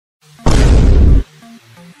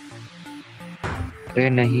अरे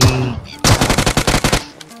नहीं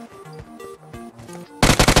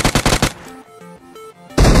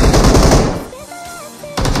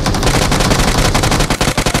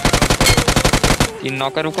इन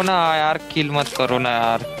नौकर रुको ना यार, किल मत करो ना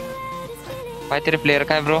यार। भाई तेरे प्लेयर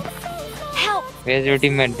का है bro? Where is your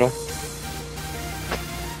teammate bro?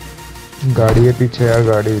 गाड़ी है पीछे यार,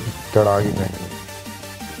 गाड़ी चढ़ा गई मैं।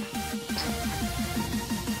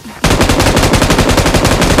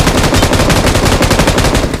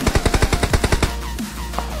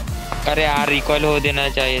 अरे यार रिकॉइल हो देना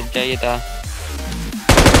चाहिए था।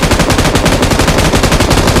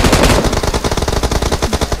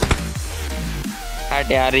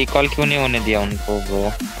 हट यार, रिकॉल क्यों नहीं होने दिया उनको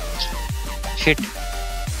bro? Shit.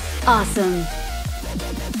 Awesome.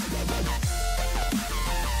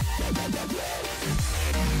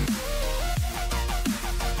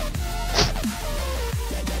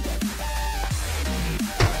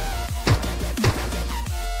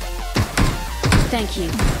 Thank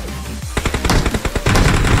you.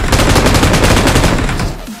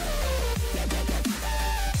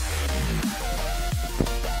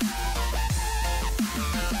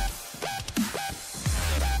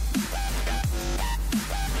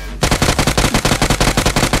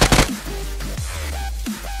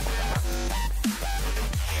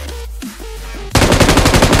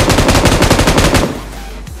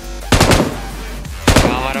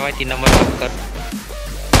 हमारा भाई 3 नंबर बात कर।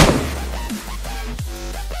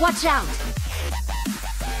 Watch out.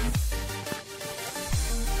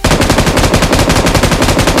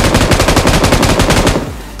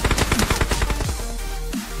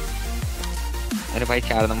 अरे भाई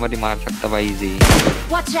 4 नंबर ही मार सकता भाई इजी।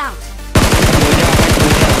 Watch out. सो जा भाई, सो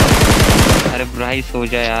जा। अरे भाई सो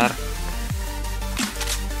जा यार।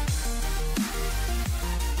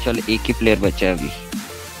 चल एक ही प्लेयर बचा है अभी,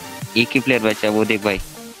 एक ही प्लेयर बचा है, वो देख भाई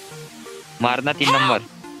मारना 3 number.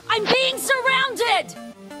 I'm being surrounded.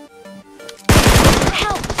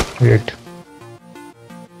 Help. Wait,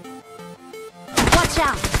 Watch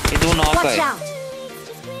out. ये 2 नॉक Watch है। out.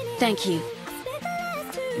 Thank you.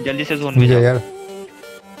 जल्दी से जोन में मुझे जाओ यार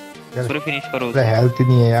पूरे फिनिश करो। हेल्थ ही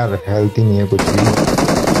नहीं है यार, हेल्थ ही नहीं है कुछ भी।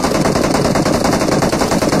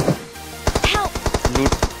 Help.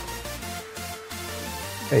 लूट।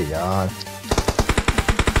 ए यार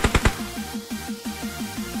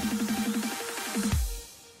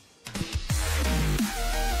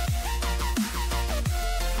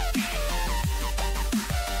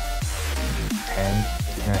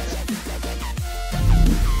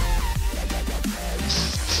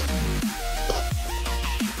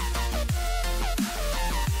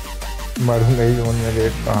मरूंगा ही जोन में।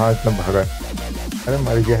 देख कहाँ इतना भागा। अरे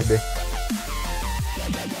मर गया है देख।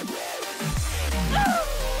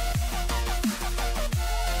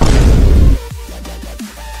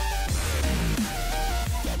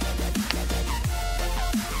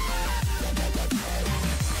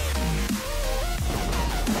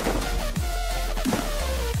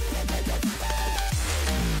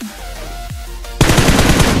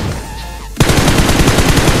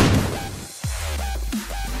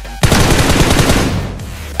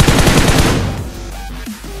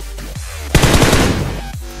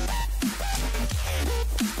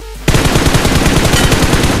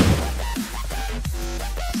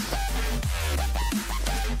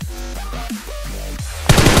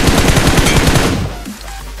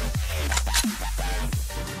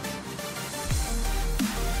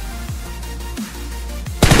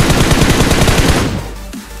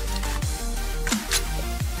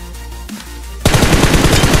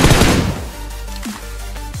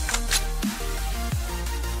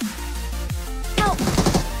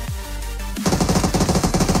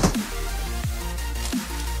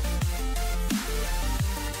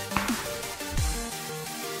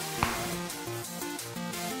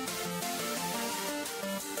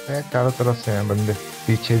 चारों तरफ से हैं बंदे,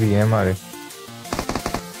 पीछे भी हैं हमारे।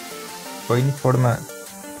 कोई नहीं छोड़ना।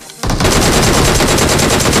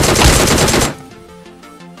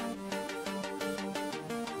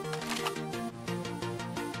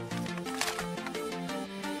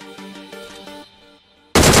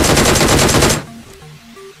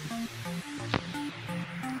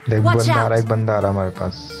 एक बंदा आ रहा है, एक बंदा आ रहा है हमारे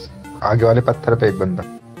पास। आगे वाले पत्थर पे एक बंदा।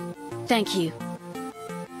 Thank you.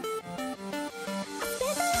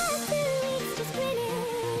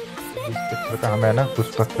 पत्थर हमें है ना,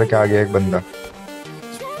 उस पत्थर के आगे एक बंदा,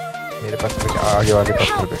 मेरे पत्थर के आगे वाले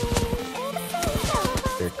पत्थर पे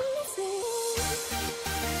देख।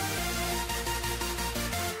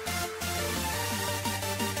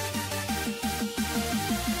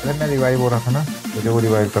 अरे मैं रिवाइव हो रहा था ना, मुझे वो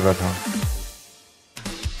रिवाइव कर रहा था।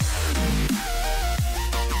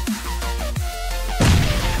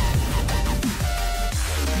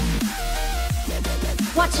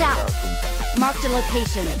 Watch out! Marked a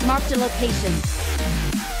location. Marked a location.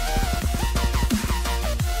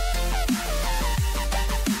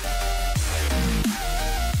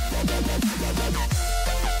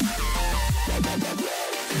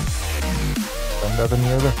 बंदा तो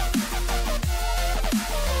नहीं होगा।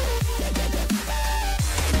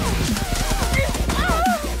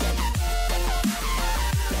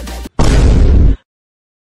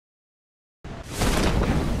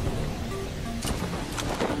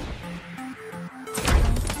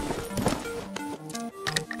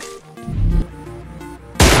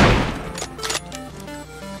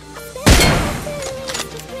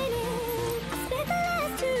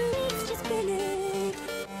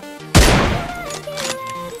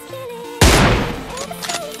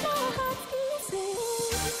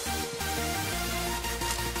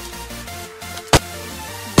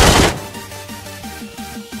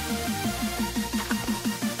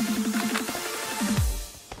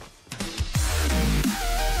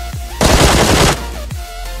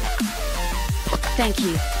 Thank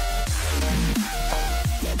you.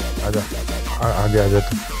 आजा, आगे आजा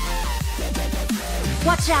तू।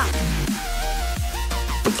 Watch out!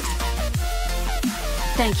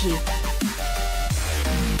 Thank you.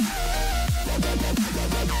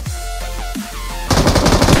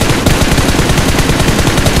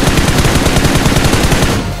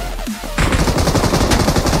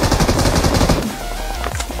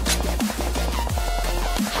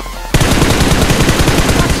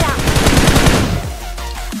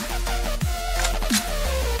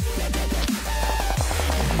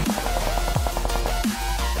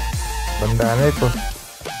 बंदा आने को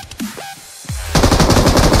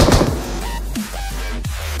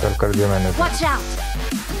चल कर दिया मैंने। Watch out!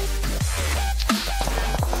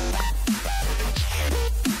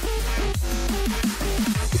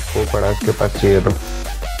 वो पड़ा इसके पास चाहिए तो।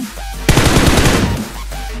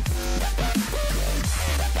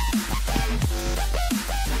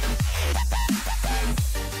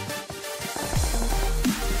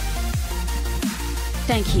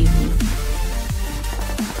 Thank you.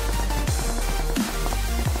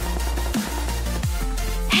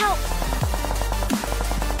 Help!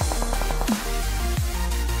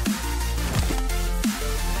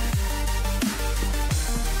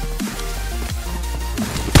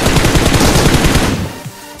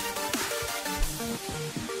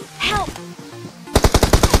 Help!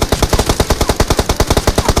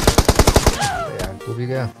 यार तू भी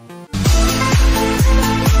गया।